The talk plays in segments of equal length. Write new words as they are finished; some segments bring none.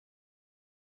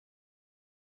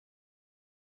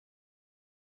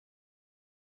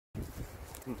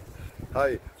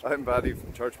Hi, I'm Paddy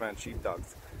from Churchmount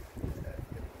Sheepdogs.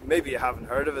 Maybe you haven't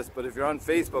heard of us, but if you're on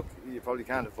Facebook, you probably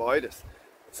can't avoid us.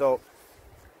 So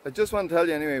I just want to tell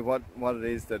you anyway what it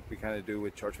is that we kind of do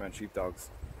with Churchmount Sheepdogs.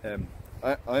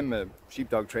 I'm a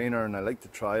sheepdog trainer and I like to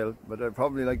trial, but I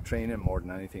probably like training more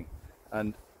than anything.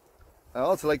 And I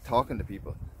also like talking to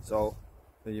people. So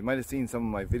you might have seen some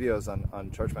of my videos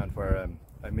on Churchmount where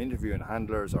I'm interviewing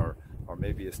handlers or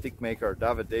maybe a stick maker.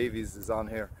 David Davies is on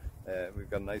here. We've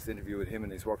got a nice interview with him in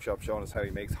his workshop showing us how he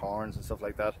makes horns and stuff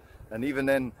like that. And even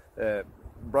then,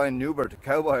 Brian Newbert, a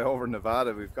cowboy over in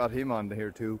Nevada, we've got him on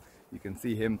here too. You can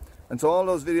see him. And so all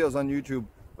those videos on YouTube,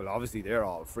 well, obviously they're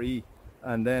all free.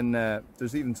 And then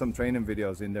there's even some training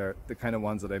videos in there, the kind of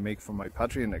ones that I make for my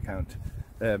Patreon account.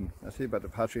 I'll tell you about the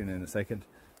Patreon in a second.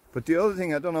 But the other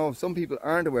thing, I don't know if some people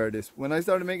aren't aware of this, when I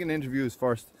started making interviews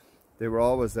first, they were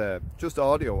always just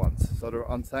audio ones, so they're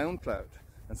on SoundCloud.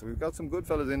 And so we've got some good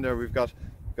fellas in there. We've got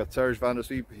Serge van der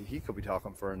Sweep, he could be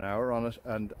talking for an hour on it,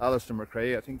 and Alistair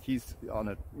McRae, I think he's on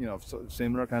it, you know,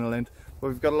 similar kind of length. But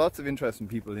we've got lots of interesting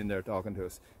people in there talking to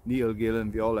us. Neil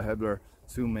Gillen, Viola Hebler,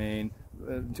 Sue Main,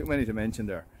 too many to mention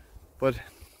there. But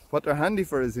what they're handy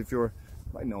for is if you're,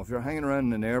 I don't know, if you're hanging around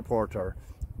in an airport, or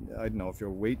I don't know, if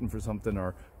you're waiting for something,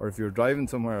 or if you're driving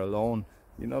somewhere alone,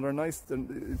 you know, they're nice.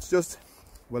 It's just,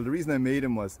 well, the reason I made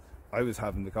them was I was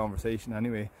having the conversation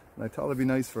anyway, and I thought it'd be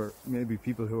nice for maybe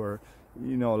people who are,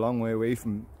 you know, a long way away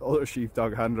from other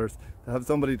sheepdog handlers to have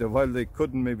somebody that while they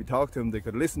couldn't maybe talk to him, they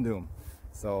could listen to him.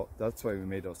 So that's why we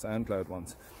made those SoundCloud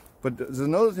ones. But there's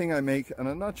another thing I make, and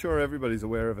I'm not sure everybody's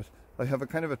aware of it. I have a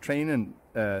kind of a training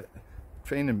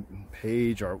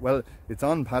page, or, well, it's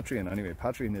on Patreon anyway.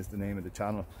 Patreon is the name of the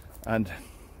channel,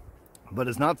 but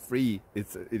it's not free.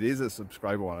 It is a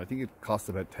subscriber one. I think it costs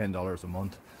about $10 a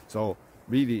month. So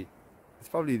really, it's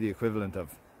probably the equivalent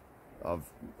of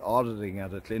auditing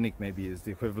at a clinic, maybe is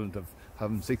the equivalent of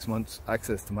having 6 months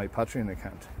access to my Patreon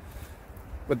account.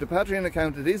 But the Patreon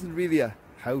account, it isn't really a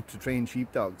how to train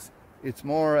sheepdogs. It's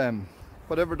more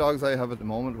whatever dogs I have at the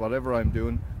moment, whatever I'm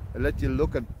doing, I let you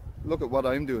look at what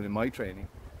I'm doing in my training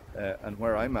and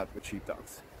where I'm at with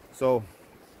sheepdogs. So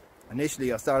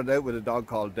initially I started out with a dog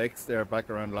called Dex there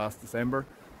back around last December,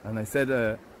 and I said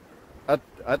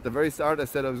at the very start I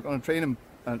said I was going to train him,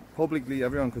 and publicly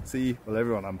everyone could see, well,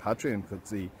 everyone on Patreon could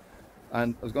see,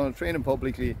 and I was going to train him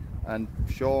publicly and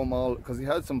show him all, because he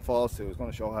had some faults too. I was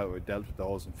going to show how I dealt with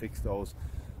those and fixed those,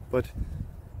 but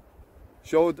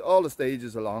showed all the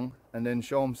stages along, and then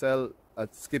show him sell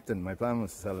at Skipton. My plan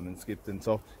was to sell him in Skipton.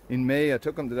 So in May, I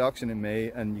took him to the auction in May,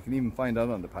 and you can even find out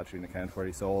on the Patreon account where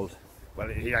he sold. Well,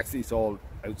 he actually sold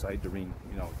outside the ring,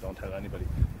 you know, don't tell anybody,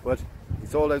 but he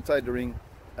sold outside the ring.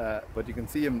 But you can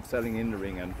see him selling in the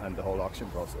ring and the whole auction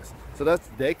process. So that's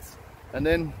Dex. And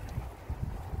then,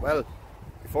 well,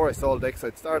 before I sold Dex,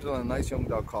 I'd started on a nice young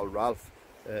dog called Ralph,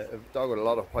 a dog with a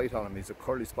lot of white on him. He's a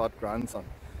curly spot grandson.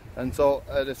 And so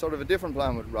I had a sort of a different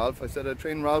plan with Ralph. I said I'd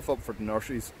train Ralph up for the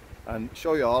nurseries and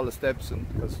show you all the steps, and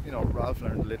because, you know, Ralph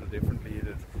learned a little differently. He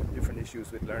had different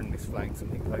issues with learning his flanks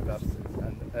and things like that.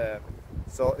 And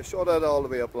so I showed that all the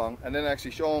way up along, and then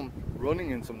actually show him running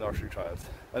in some nursery trials.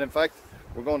 And in fact,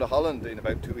 we're going to Holland in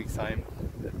about 2 weeks' time.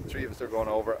 The three of us are going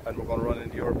over, and we're going to run in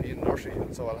the European nursery.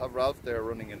 And so I'll have Ralph there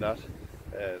running in that.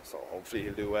 So hopefully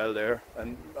he'll do well there.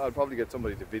 And I'll probably get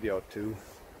somebody to video it too.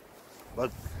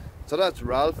 But so that's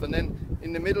Ralph. And then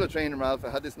in the middle of training Ralph,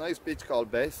 I had this nice bitch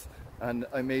called Bess, and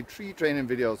I made 3 training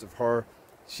videos of her.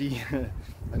 She,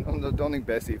 I don't think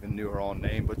Bess even knew her own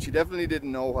name, but she definitely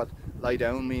didn't know what lie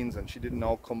down means, and she didn't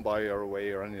know come by or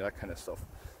away or any of that kind of stuff.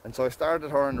 And so I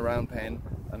started her in the round pen,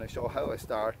 and I show how I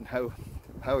start and how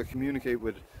I communicate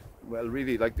with, well,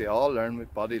 really like they all learn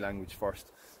with body language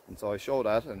first. And so I show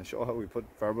that, and I show how we put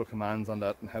verbal commands on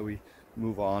that and how we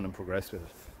move on and progress with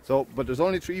it. So, but there's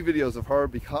only 3 videos of her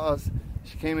because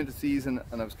she came into season,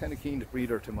 and I was kind of keen to breed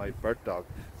her to my Bart dog.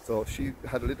 So she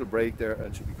had a little break there,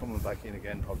 and she'll be coming back in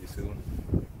again probably soon.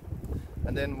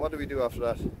 And then what do we do after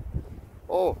that?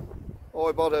 Oh,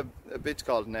 I bought a bitch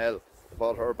called Nell. I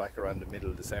bought her back around the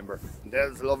middle of December.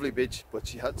 Nell's a lovely bitch, but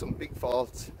she had some big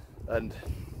faults, and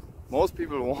most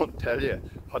people won't tell you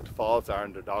what the faults are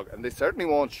in their dog, and they certainly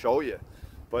won't show you.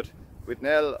 But with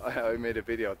Nell, I made a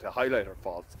video to highlight her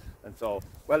faults, and so,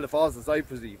 well, the faults as I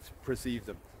perceived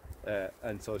them,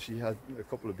 and so she had a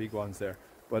couple of big ones there.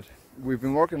 But we've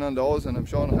been working on those, and I'm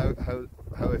showing how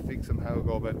I fix them, how I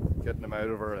go about getting them out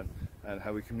of her, and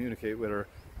how we communicate with her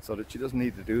so that she doesn't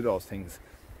need to do those things.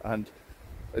 And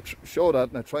I show that,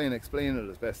 and I try and explain it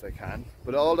as best I can.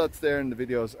 But all that's there in the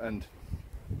videos, and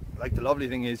like the lovely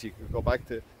thing is you could go back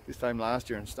to this time last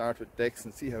year and start with Dex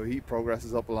and see how he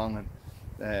progresses up along, and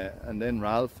and then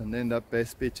Ralph, and then that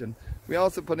best bitch. And we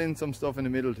also put in some stuff in the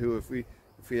middle too, if we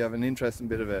have an interesting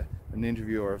bit of an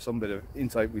interview or some bit of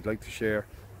insight we'd like to share,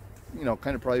 you know,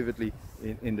 kind of privately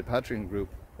in the Patreon group.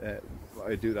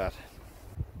 I do that.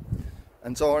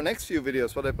 And so our next few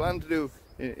videos, what I plan to do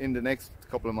in the next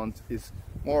couple of months is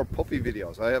more puppy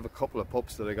videos. I have a couple of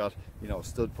pups that I got, you know,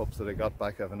 stud pups that I got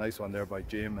back. I have a nice one there by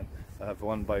Jim, and I have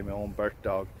one by my own Bart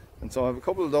dog. And so I have a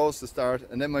couple of those to start.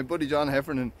 And then my buddy John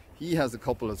Heffernan, he has a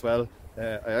couple as well.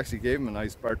 I actually gave him a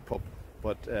nice Bart pup,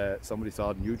 but somebody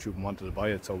saw it on YouTube and wanted to buy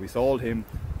it, so we sold him.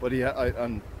 But he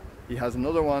has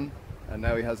another one, and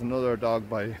now he has another dog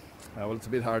by, well, it's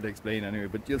a bit hard to explain anyway,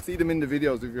 but you'll see them in the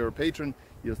videos. If you're a patron,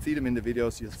 you'll see them in the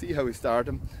videos. You'll see how we start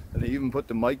them, and I even put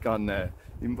the mic on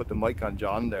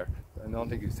John there. I don't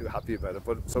think he's too happy about it,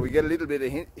 but so we get a little bit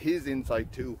of his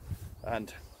insight too.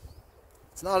 And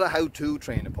it's not a how-to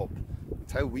train a pup,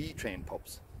 it's how we train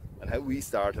pups and how we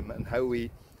start them and how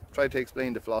we try to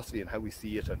explain the philosophy and how we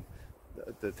see it and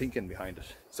the thinking behind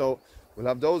it. So we'll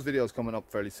have those videos coming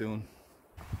up fairly soon.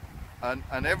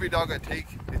 And every dog I take,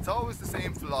 it's always the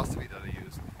same philosophy that I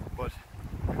use, but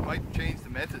we might change the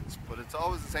methods, but it's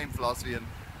always the same philosophy. And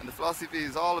the philosophy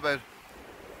is all about,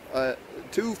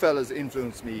 two fellas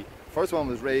influenced me. First one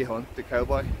was Ray Hunt, the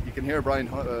cowboy. You can hear Brian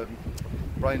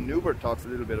Newbert talks a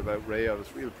little bit about Ray. I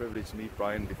was real privileged to meet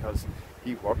Brian because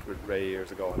he worked with Ray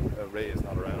years ago, and Ray is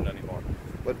not around anymore.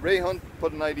 But Ray Hunt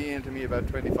put an idea into me about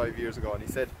 25 years ago, and he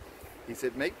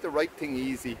said make the right thing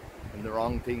easy and the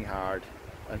wrong thing hard,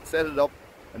 and set it up.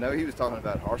 And now he was talking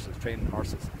about horses, training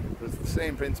horses, but it's the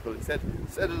same principle. He said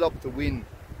set it up to win.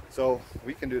 So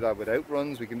we can do that with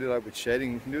outruns, we can do that with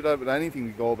shedding, we can do that with anything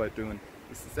we go about doing.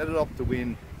 Is to set it up to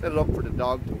win, set it up for the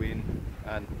dog to win,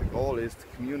 and the goal is to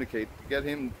communicate, to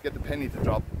get the penny to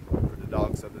drop for the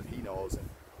dog so that he knows it.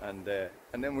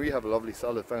 And then we have a lovely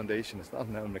solid foundation. It's not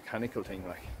now a mechanical thing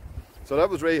like. So that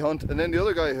was Ray Hunt. And then the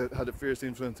other guy who had a fierce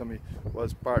influence on me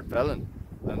was Bart Bellon,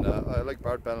 and I like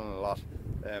Bart Bellon a lot.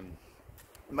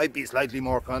 Might be slightly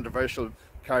more controversial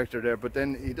character there, but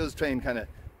then he does train kind of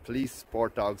police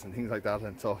sport dogs and things like that,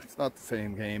 and so it's not the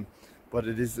same game, but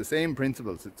it is the same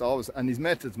principles. It's always, and his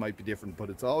methods might be different,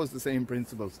 but it's always the same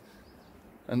principles.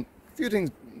 And a few things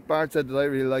Bart said that I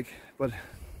really like, but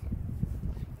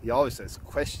he always says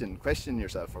question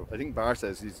yourself. I think Bart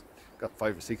says he's got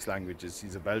 5 or 6 languages.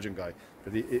 He's a Belgian guy,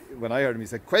 but when I heard him, he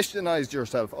said questionize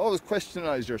yourself, always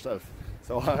questionize yourself.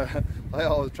 So I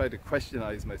always try to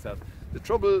questionize myself. The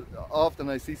trouble, often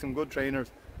I see some good trainers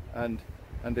and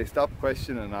they stop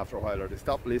questioning after a while, or they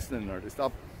stop listening, or they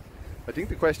stop. I think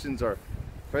the questions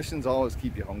always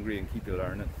keep you hungry and keep you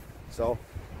learning. So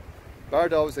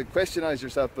Bart always said questionize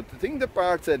yourself, but the thing that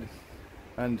Bart said,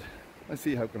 and let's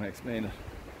see how can I explain it.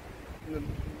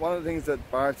 One of the things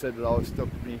that Bart said that always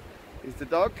stuck with me is the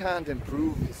dog can't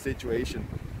improve his situation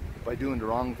by doing the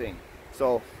wrong thing.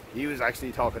 So he was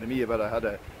actually talking to me about, I had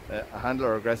a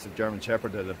handler aggressive German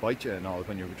Shepherd that'll bite you and all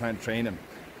when you were trying to train him,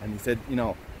 and he said, you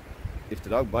know, if the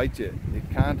dog bites you,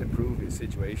 it can't improve his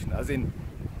situation. As in,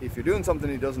 if you're doing something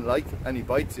he doesn't like and he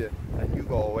bites you and you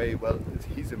go away, well,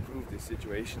 he's improved his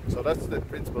situation. So that's the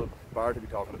principle Bart to be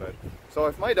talking about. So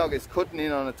if my dog is cutting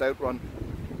in on its outrun,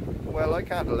 well, I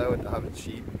can't allow it to have its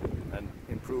sheep and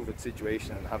improve its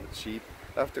situation and have its sheep.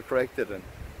 I have to correct it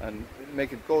and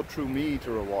make it go through me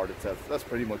to reward itself. That's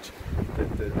pretty much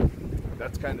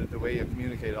that's kind of the way you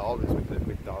communicate always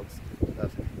with dogs.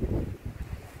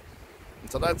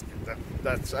 So that's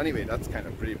anyway, that's kind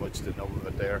of pretty much the nub of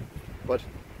it there. But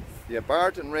yeah,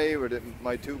 Bart and Ray were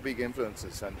my 2 big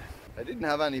influences, and I didn't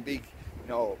have any big, you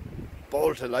know,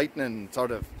 bolt of lightning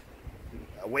sort of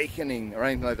awakening or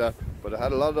anything like that, but I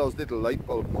had a lot of those little light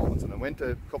bulb moments, and I went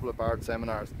to a couple of Bart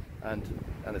seminars, and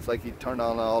it's like he turned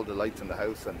on all the lights in the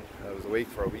house, and I was awake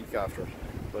for a week after it.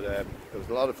 But there was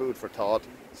a lot of food for thought.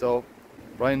 So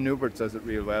Brian Newbert says it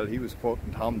real well. He was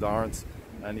quoting Tom Dorrance,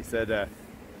 and he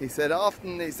said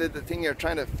often the thing you're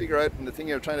trying to figure out and the thing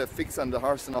you're trying to fix on the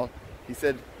horse and all, he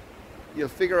said you'll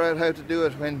figure out how to do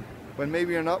it when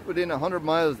maybe you're not within 100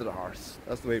 miles of the horse.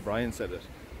 That's the way Brian said it.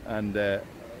 And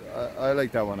I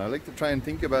like that one. I like to try and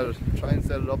think about it, try and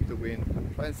set it up to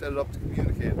win, try and set it up to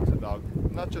communicate with the dog,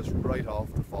 not just right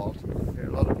off the fault. There are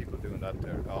a lot of people doing that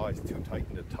there. Oh, he's too tight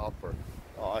in the top, or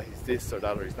oh, he's this or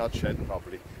that, or he's not shedding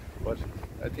properly. But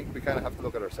I think we kind of have to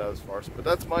look at ourselves first. But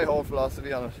that's my whole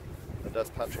philosophy on it, and that's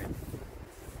Patrick.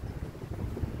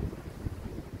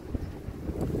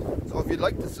 So if you'd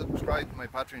like to subscribe to my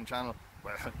Patreon channel,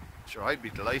 well, sure, I'd be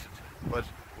delighted. But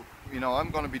you know, I'm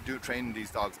going to be training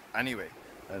these dogs anyway,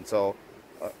 and so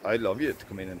I'd love you to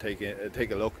come in and take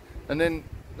a look. And then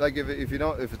like if you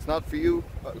don't, if it's not for you,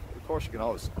 of course you can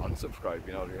always unsubscribe.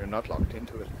 You know, you're not locked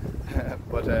into it.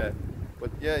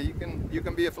 But yeah, you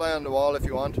can be a fly on the wall if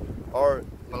you want. Or,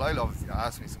 well, I love if you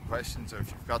ask me some questions, or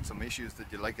if you've got some issues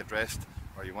that you like addressed,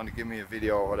 or you want to give me a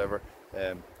video or whatever.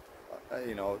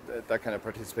 You know, that kind of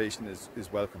participation is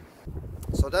welcome.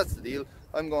 So that's the deal.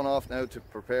 I'm going off now to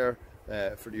prepare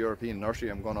for the European nursery.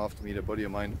 I'm going off to meet a buddy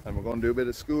of mine, and we're going to do a bit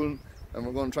of schooling, and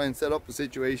we're going to try and set up a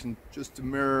situation just to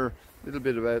mirror a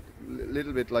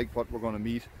little bit like what we're going to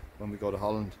meet when we go to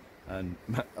Holland. And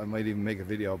I might even make a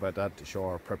video about that to show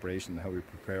our preparation, how we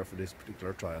prepare for this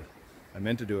particular trial. I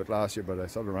meant to do it last year, but I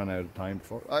sort of ran out of time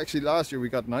before. Actually, last year we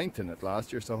got 9th in it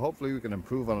last year, so hopefully we can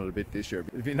improve on it a bit this year.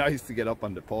 It'd be nice to get up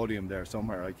on the podium there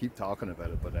somewhere. I keep talking about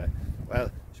it, but well,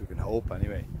 we can hope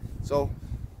anyway. So,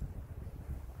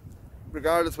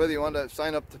 regardless whether you want to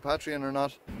sign up to Patreon or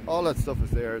not, all that stuff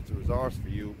is there. It's a resource for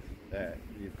you.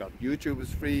 You've got YouTube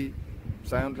is free,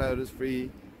 SoundCloud is free.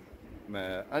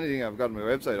 Anything I've got on my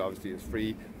website obviously is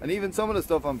free, and even some of the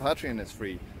stuff on Patreon is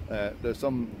free. There's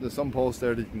some posts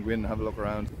there that you can go in and have a look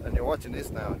around. And you're watching this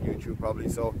now on YouTube probably,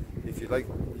 so if you like,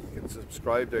 you can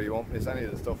subscribe there. You won't miss any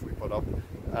of the stuff we put up.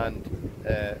 And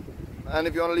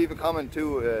if you want to leave a comment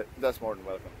too, that's more than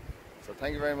welcome. So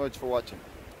thank you very much for watching.